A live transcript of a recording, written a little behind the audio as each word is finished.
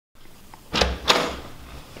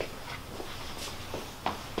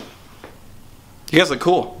You guys look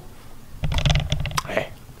cool. Hey.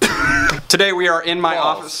 Today we are in my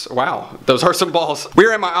office. Wow, those are some balls. We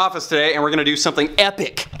are in my office today and we're gonna do something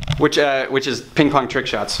epic, which is ping pong trick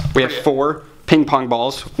shots. We have 4 ping pong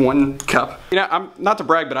balls, 1 cup. You know, I'm not to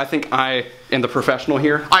brag, but I think I am the professional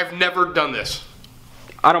here. I've never done this.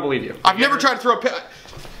 I don't believe you. I've never tried to throw a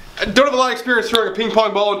I don't have a lot of experience throwing a ping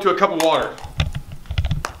pong ball into a cup of water.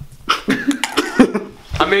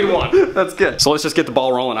 I made 1. That's good. So let's just get the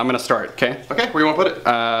ball rolling. I'm gonna start, okay? Okay, where you want to put it?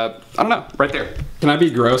 I don't know, right there. Can I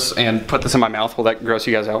be gross and put this in my mouth? Will that gross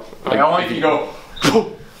you guys out? Like, I want you to go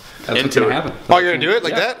That's what's gonna happen. Oh, you're gonna do it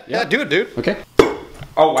like that? Yeah, do it, dude. Okay.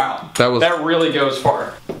 Oh wow. That really goes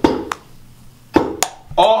far.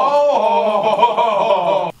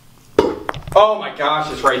 Oh! Oh my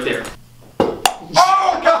gosh, it's right there.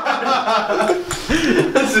 Oh god!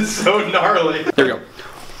 This is so gnarly. There we go.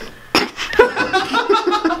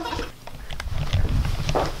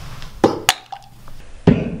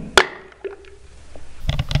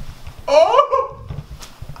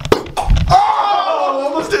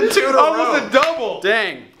 Almost did 2 in a row. Almost a double.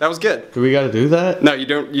 Dang, that was good. Do we gotta do that? No, you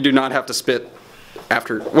don't. You do not have to spit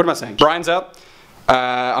after. What am I saying? Brian's up.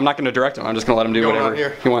 I'm not going to direct him. I'm just going to let him do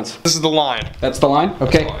whatever he wants. This is the line. That's the line?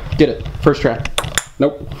 Okay, get it. First try.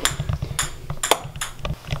 Nope.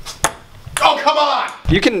 Oh, come on!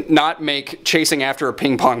 You can not make chasing after a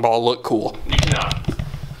ping pong ball look cool. You cannot.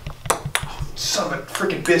 Son of a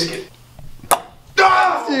freaking biscuit.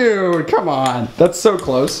 Oh! Dude, come on. That's so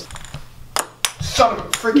close. Son of a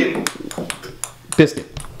freaking biscuit.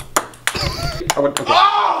 Okay.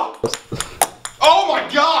 Oh! Oh my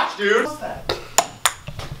gosh, dude! What's that?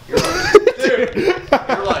 Dude,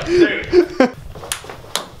 you're like, dude.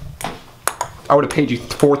 I would have paid you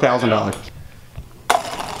 $4,000.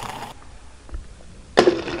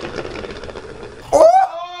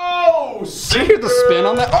 Oh! Did you hear the spin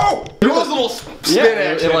on that? Oh! There was a little spin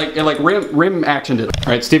action. It like rim actioned it.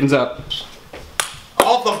 All right, Steven's up.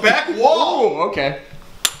 Off the back wall. Oh, okay.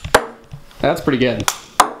 That's pretty good.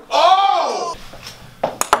 Oh!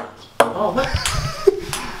 Oh.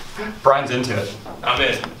 Brian's into it. I'm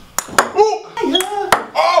in. Ooh.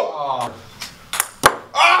 Oh!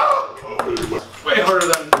 Oh! Way harder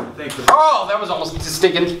than I think. Oh, that was almost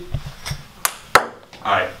sticking.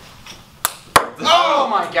 Alright. Oh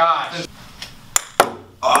my gosh.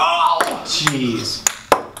 Oh, jeez.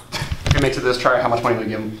 If he makes it this try, how much money will you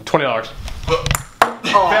give him? $20.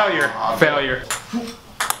 Oh. Failure.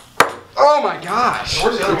 Oh my gosh.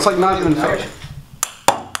 It's like not even fair.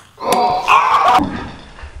 Oh.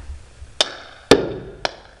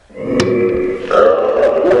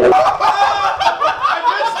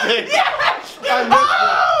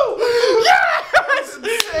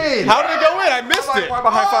 How did it go in? I missed it. Why am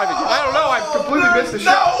I high-fiving you? I don't know. I completely missed the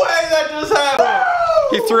shot. No way that just happened.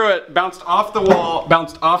 He threw it, bounced off the wall,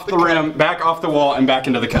 bounced off the rim, back off the wall, and back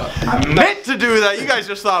into the cup. I meant to do that. You guys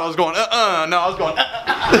just thought I was going, No, I was going,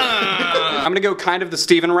 I'm gonna go kind of the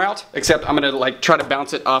Steven route, except I'm gonna like try to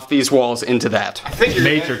bounce it off these walls into that. I think you're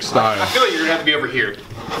Matrix style. I feel like you're gonna have to be over here.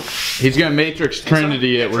 He's gonna Matrix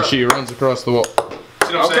Trinity it where she runs across the wall.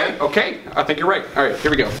 See what I'm saying? Okay, I think you're right. All right,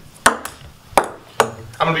 here we go. I'm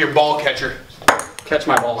gonna be your ball catcher. Catch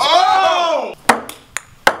my balls. Oh!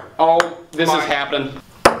 Oh, this is happening.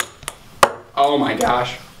 Oh my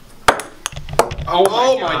gosh.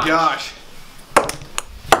 Oh my gosh.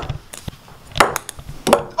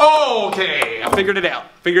 Oh, okay, I figured it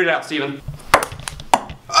out. Figured it out, Steven.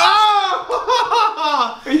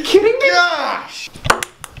 Oh! Are you kidding me? Gosh!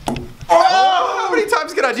 Oh, how many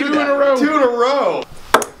times can I do that? 2 in a row. 2 in a row.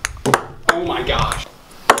 Oh my gosh.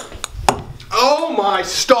 Oh my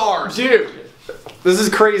stars. Dude, this is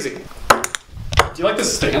crazy. Do you like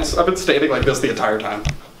this stance? I've been standing like this the entire time.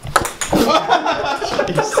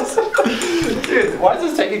 Dude, why is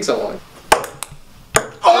this taking so long?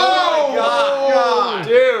 Oh my god,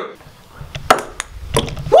 dude.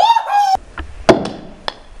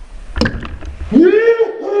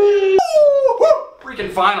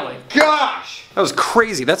 Freaking finally. Gosh. That was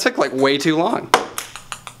crazy. That took like way too long.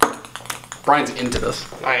 Brian's into this.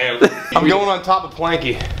 I am. I'm going on top of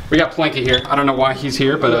Planky. We got Planky here. I don't know why he's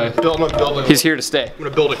here, but he's here to stay. I'm gonna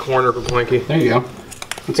build a corner for Planky. There you go.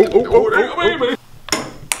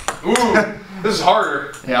 Ooh, this is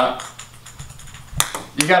harder. Yeah.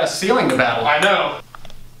 You got a ceiling to battle. I know.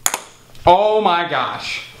 Oh my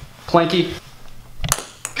gosh. Planky.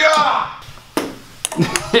 God.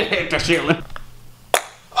 Hit the ceiling.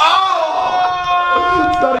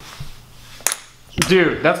 Oh!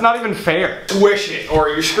 Dude, that's not even fair. Wish it, or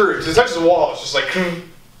you're screwed. 'Cause it touches the wall, it's just like,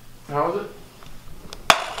 How is it?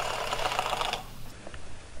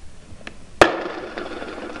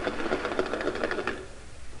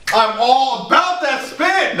 I'm all about that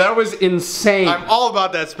spin. That was insane. I'm all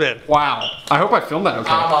about that spin. Wow. I hope I filmed that okay.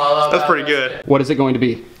 That's pretty good. What is it going to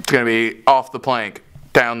be? It's gonna be off the plank,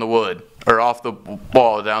 down the wood, or off the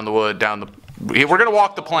wall, down the wood, down the. We're gonna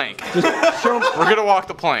walk the plank. We're gonna walk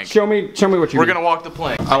the plank. Show me what you We're mean. gonna walk the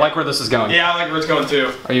plank. I like where this is going. Yeah, I like where it's going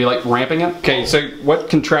too. Are you like ramping it? Okay, so what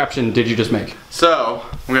contraption did you just make? So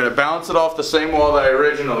I'm gonna bounce it off the same wall that I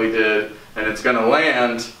originally did, and it's gonna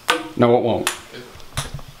land. No, it won't.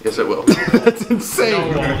 Yes, it will. That's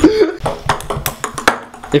insane.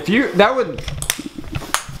 If you, that would.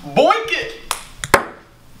 Boink it.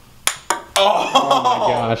 Oh my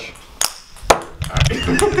gosh.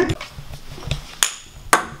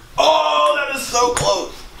 Oh, that is so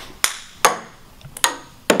close.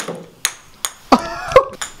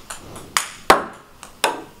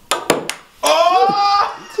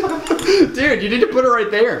 Oh! Dude, you need to put it right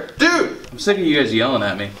there. Dude! I'm sick of you guys yelling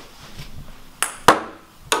at me.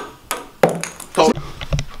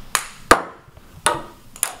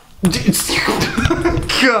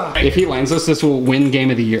 God. If he lands this will win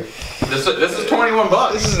game of the year. This is 21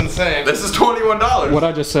 bucks. This is insane. This is $21. What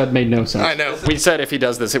I just said made no sense. I know. We said if he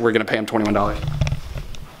does this, we're gonna pay him $21.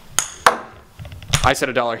 I said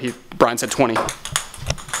 $1. Brian said 20.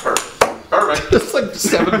 Perfect. Perfect. It's like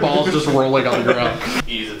 7 balls just rolling on the ground.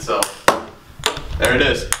 Ease itself. There it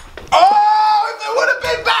is. Oh, if it would have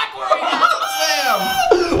been backward! Sam!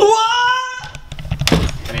 What?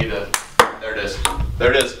 I need to. There it is.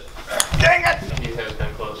 There it is. Dang it! He's kind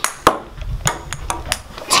of close.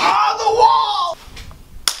 On the wall!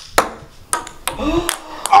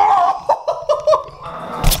 Oh!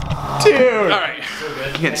 Dude! Alright.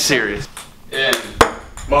 Get serious. In.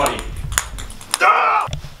 Money. Ah!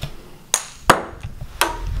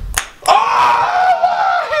 Oh!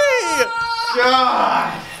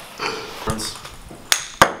 God!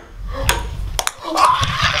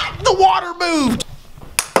 Ah, the water moved!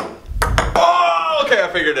 Oh, okay, I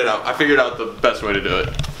figured it out. I figured out the best way to do it.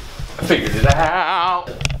 I figured it out.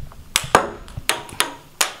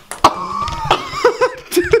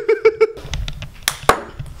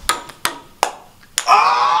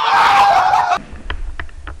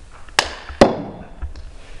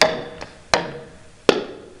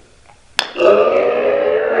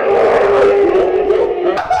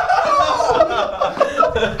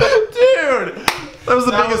 That was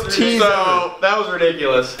the biggest tease ever. So, that was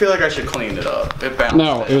ridiculous. I feel like I should clean it up. It bounced.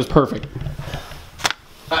 No, it was perfect.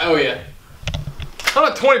 Oh yeah. I don't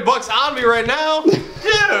have 20 bucks on me right now. Dude,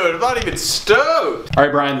 I'm not even stoked. All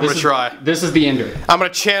right, Brian. This gonna try. This is the ender. I'm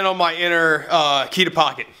gonna channel my inner key to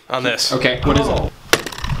pocket on this. Okay. What is it?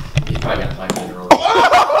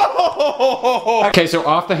 Okay, so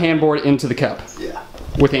off the handboard into the cup. Yeah.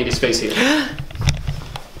 With Andy's face here.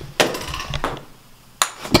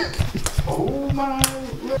 Oh my.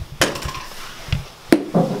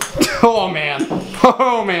 Oh man.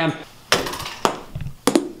 Oh man.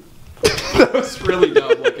 That was really dumb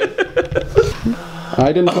looking.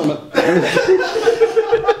 I didn't film it.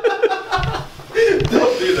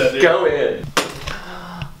 Don't do that, dude. Go in.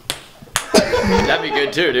 That'd be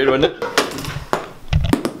good too, dude, wouldn't it?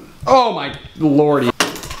 Oh my lordy.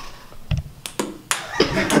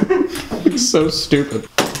 So stupid.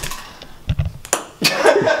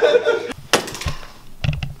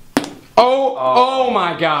 Oh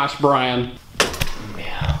my gosh, Brian.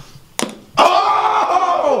 Yeah.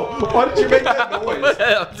 Oh! Why did you make that noise?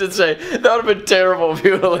 I was to say, that would have been terrible if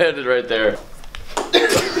you would have landed right there.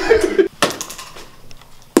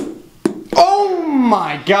 Oh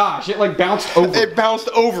my gosh, it like bounced over. It bounced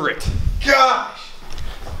over it. Gosh!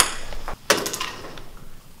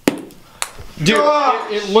 Dude,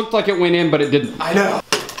 it looked like it went in, but it didn't. I know.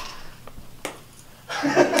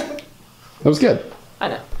 That was good. I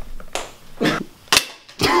know.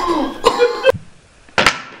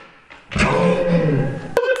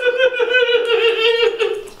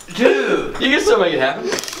 Dude, you can still make it happen.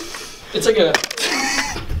 It's like a...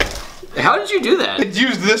 How did you do that? It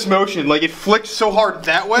used this motion, like it flicked so hard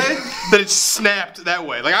that way that it snapped that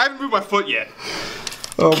way. Like I haven't moved my foot yet.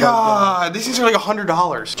 Oh God, these things are like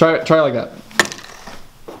 $100. Try it like that.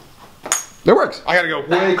 It works. I gotta go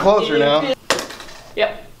way closer now.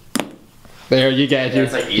 Yep. There, you got it.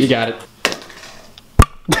 it's like easy. You got it.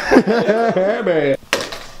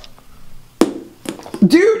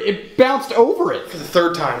 Dude, it bounced over it. For the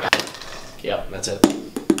third time. Yep, that's it.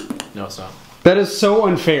 No, it's not. That is so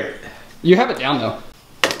unfair. You have it down though.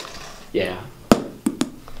 Yeah.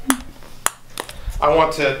 I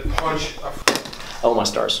want to punch. I want my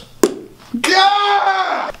stars.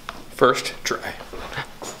 God! First try.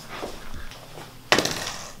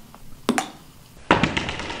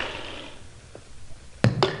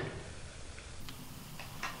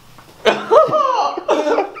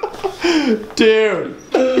 Dude,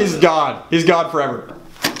 he's gone. He's gone forever.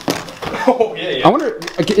 Oh, yeah. I wonder,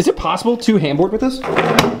 is it possible to handboard with this?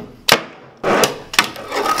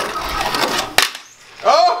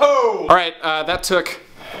 Oh! All right, that took,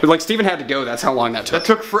 like Steven had to go, that's how long that took. That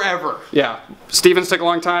took forever. Yeah, Steven's took a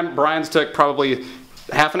long time, Brian's took probably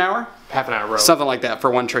half an hour? Half an hour, bro. Something like that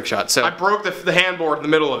for one trick shot, so. I broke the handboard in the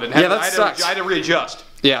middle of it. Yeah, that sucks. I had to readjust.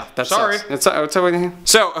 Yeah, that's sorry. So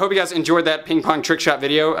I hope you guys enjoyed that ping pong trick shot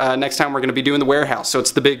video. Next time we're going to be doing the warehouse, so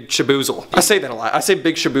it's the big shaboozle. I say that a lot. I say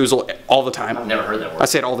big shaboozle all the time. I've never heard that word. I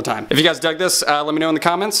say it all the time. If you guys dug this, let me know in the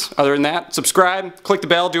comments. Other than that, subscribe, click the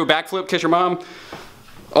bell, do a backflip, kiss your mom,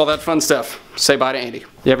 all that fun stuff. Say bye to Andy.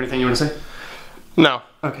 You have anything you want to say? No.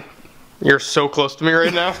 Okay. You're so close to me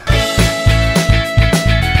right now.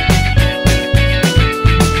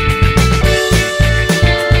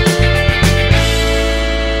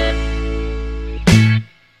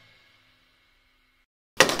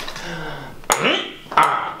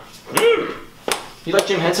 You like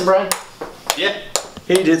Jim Henson, Brian? Yeah.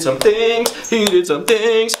 He did some things, he did some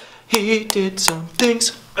things, he did some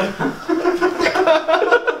things.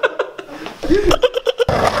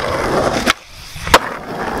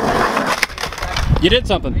 You did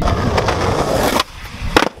something.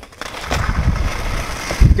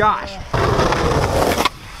 Gosh.